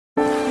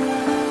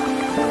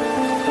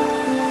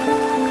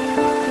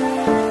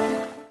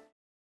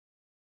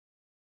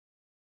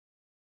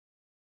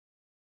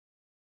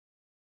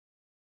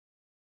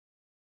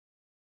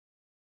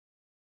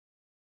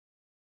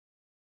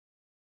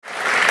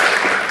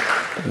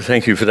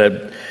Thank you for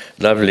that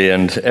lovely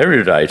and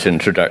erudite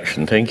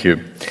introduction. Thank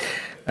you.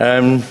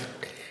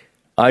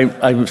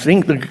 I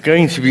think there are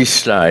going to be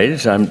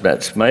slides.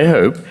 That's my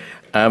hope.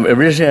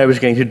 Originally, I was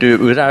going to do it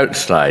without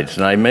slides,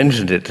 and I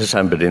mentioned it to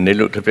somebody, and they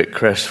looked a bit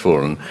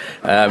crestfallen,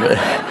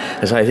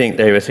 as I think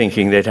they were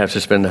thinking they'd have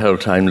to spend the whole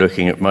time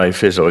looking at my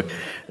fizzle.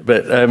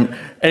 But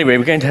anyway,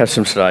 we're going to have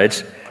some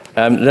slides.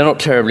 They're not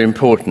terribly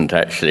important,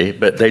 actually,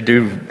 but they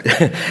do,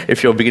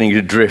 if you're beginning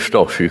to drift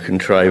off, you can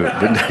try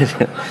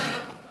it.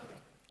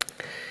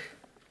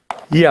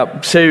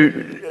 Yeah, so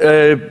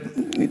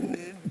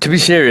to be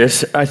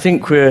serious, I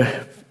think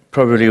we're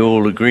probably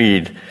all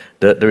agreed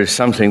that there is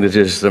something that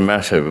is the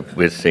matter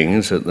with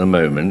things at the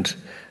moment.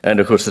 And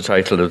of course, the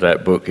title of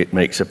that book, it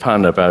makes a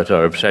pun about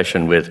our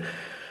obsession with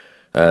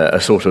a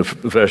sort of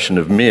version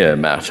of mere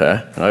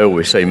matter. I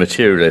always say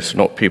materialists,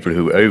 not people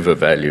who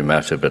overvalue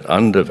matter, but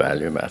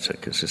undervalue matter,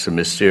 because it's a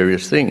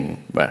mysterious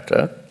thing,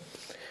 matter.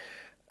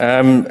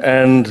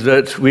 And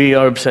that we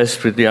are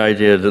obsessed with the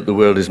idea that the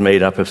world is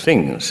made up of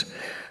things.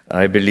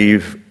 I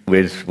believe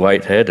with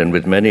Whitehead and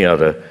with many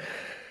other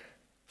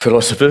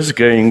philosophers,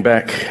 going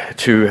back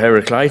to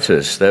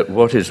Heraclitus, that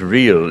what is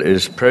real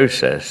is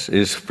process,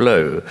 is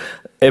flow.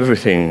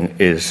 Everything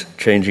is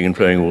changing and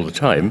flowing all the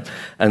time,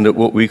 and that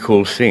what we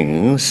call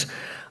things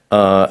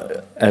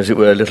are, as it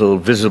were, little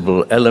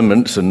visible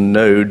elements and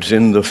nodes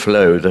in the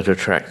flow that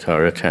attract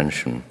our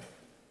attention.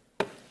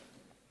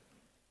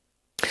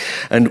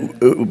 And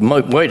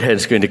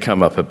Whitehead's going to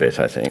come up a bit,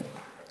 I think.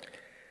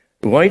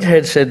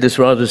 Whitehead said this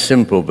rather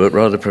simple but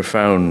rather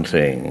profound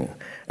thing: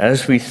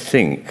 as we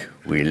think,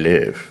 we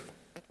live.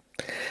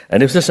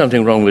 And if there's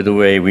something wrong with the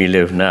way we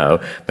live now,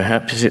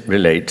 perhaps it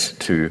relates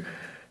to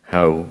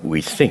how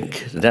we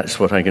think. That's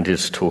what I'm going to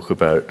just talk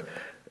about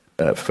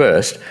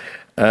first.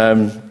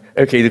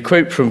 Okay, the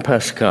quote from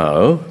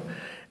Pascal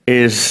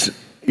is,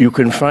 you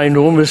can find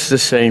almost the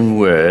same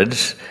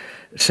words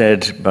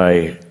said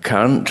by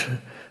Kant,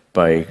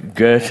 by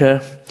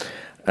Goethe,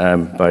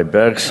 by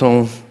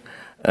Bergson,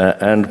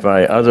 and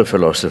by other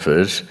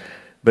philosophers,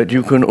 but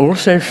you can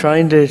also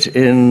find it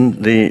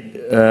in the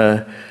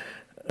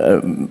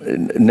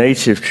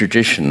native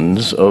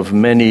traditions of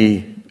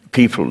many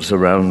peoples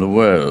around the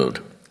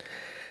world.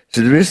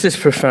 So there is this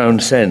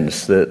profound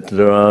sense that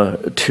there are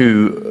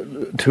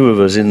two of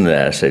us in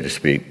there, so to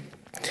speak.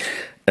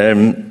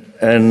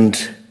 And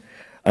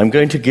I'm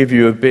going to give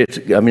you a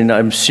bit, I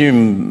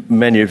assume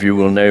many of you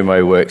will know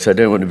my works. I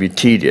don't want to be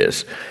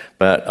tedious,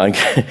 but I'm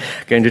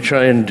going to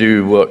try and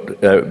do what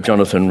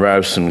Jonathan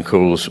Rowson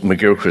calls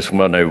McGilchrist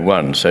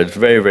 101. So it's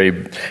very,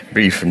 very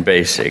brief and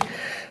basic.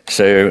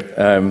 So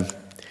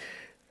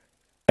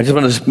I just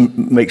want to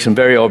make some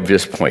very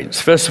obvious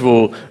points. First of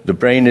all, the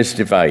brain is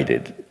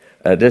divided.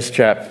 This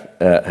chap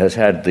has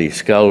had the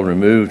skull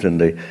removed and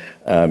the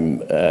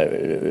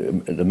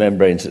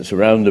membranes that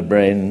surround the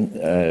brain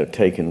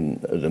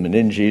taken, the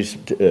meninges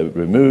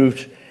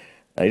removed.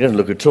 He doesn't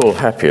look at all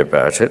happy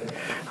about it.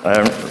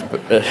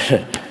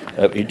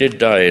 He did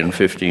die in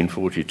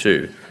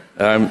 1542.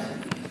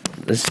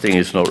 This thing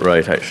is not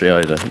right, actually,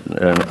 either.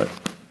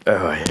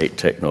 Oh, I hate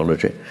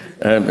technology.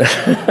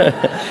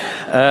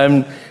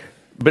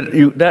 But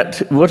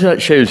what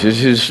that shows is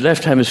his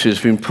left hemisphere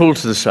has been pulled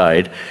to the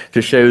side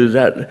to show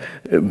that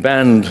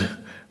band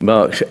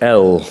marked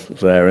L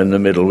there in the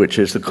middle, which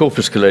is the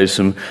corpus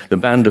callosum, the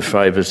band of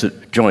fibers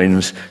that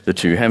joins the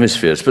two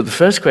hemispheres. But the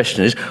first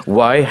question is,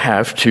 why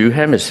have two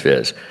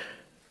hemispheres?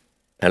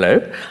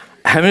 Hello?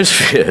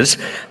 Hemispheres,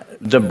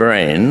 the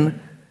brain,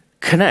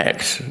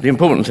 connect. The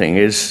important thing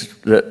is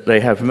that they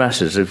have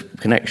masses of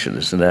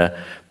connections, and their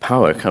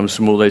power comes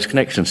from all those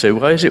connections. So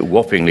why is it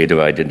whoppingly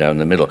divided down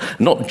the middle?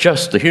 Not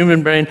just the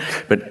human brain,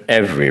 but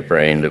every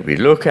brain that we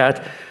look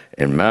at,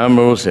 in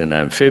mammals, in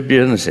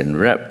amphibians, in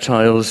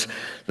reptiles,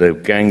 the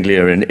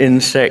ganglia in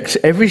insects.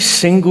 Every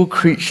single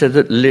creature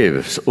that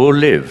lives or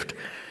lived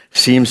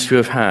seems to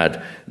have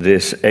had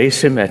this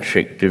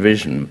asymmetric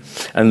division.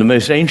 And the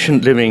most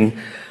ancient living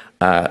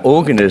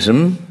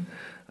organism,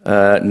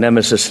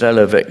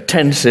 Nemesistella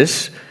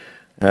vectensis,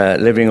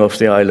 living off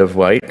the Isle of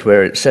Wight,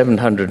 where it's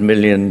 700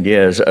 million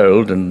years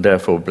old and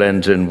therefore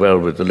blends in well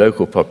with the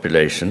local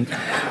population,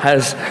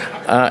 has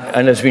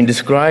been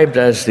described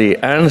as the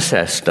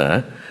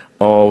ancestor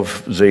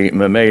of the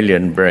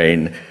mammalian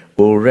brain,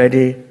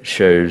 already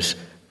shows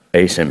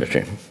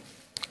asymmetry.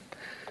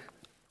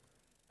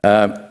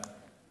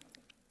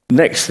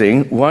 Next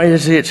thing, why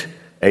is it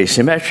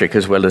asymmetric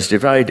as well as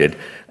divided?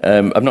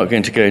 I'm not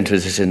going to go into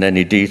this in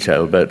any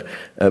detail, but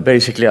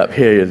basically up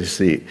here is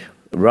the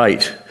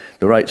right.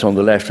 The right's on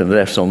the left and the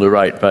left's on the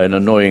right by an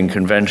annoying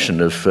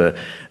convention of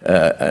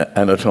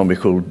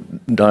anatomical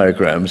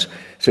diagrams.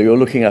 So you're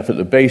looking up at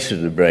the base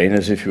of the brain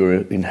as if you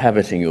were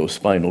inhabiting your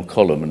spinal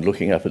column and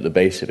looking up at the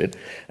base of it.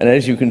 And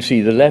as you can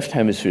see, the left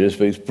hemisphere is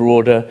both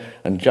broader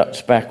and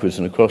juts backwards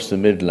and across the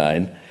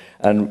midline.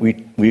 And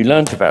we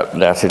learnt about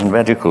that in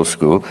medical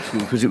school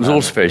because it was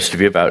all supposed to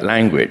be about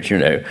language,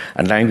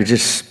 and language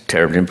is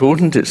terribly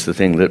important. It's the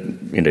thing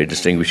that,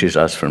 distinguishes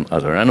us from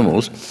other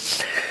animals.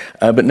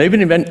 But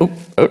nobody invented...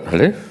 Oh,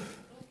 hello.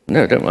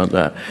 No, don't want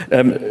that.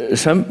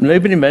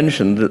 Nobody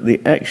mentioned that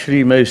the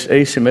actually most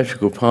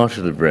asymmetrical part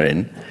of the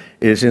brain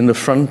is in the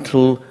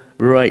frontal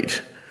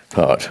right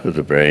part of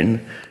the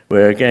brain,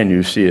 where again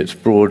you see it's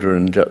broader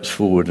and juts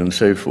forward and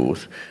so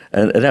forth.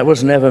 And that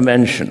was never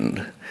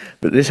mentioned.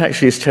 But this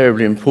actually is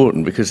terribly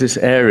important because this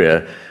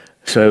area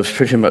serves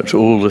pretty much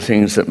all the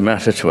things that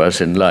matter to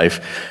us in life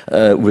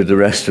with the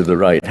rest of the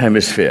right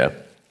hemisphere.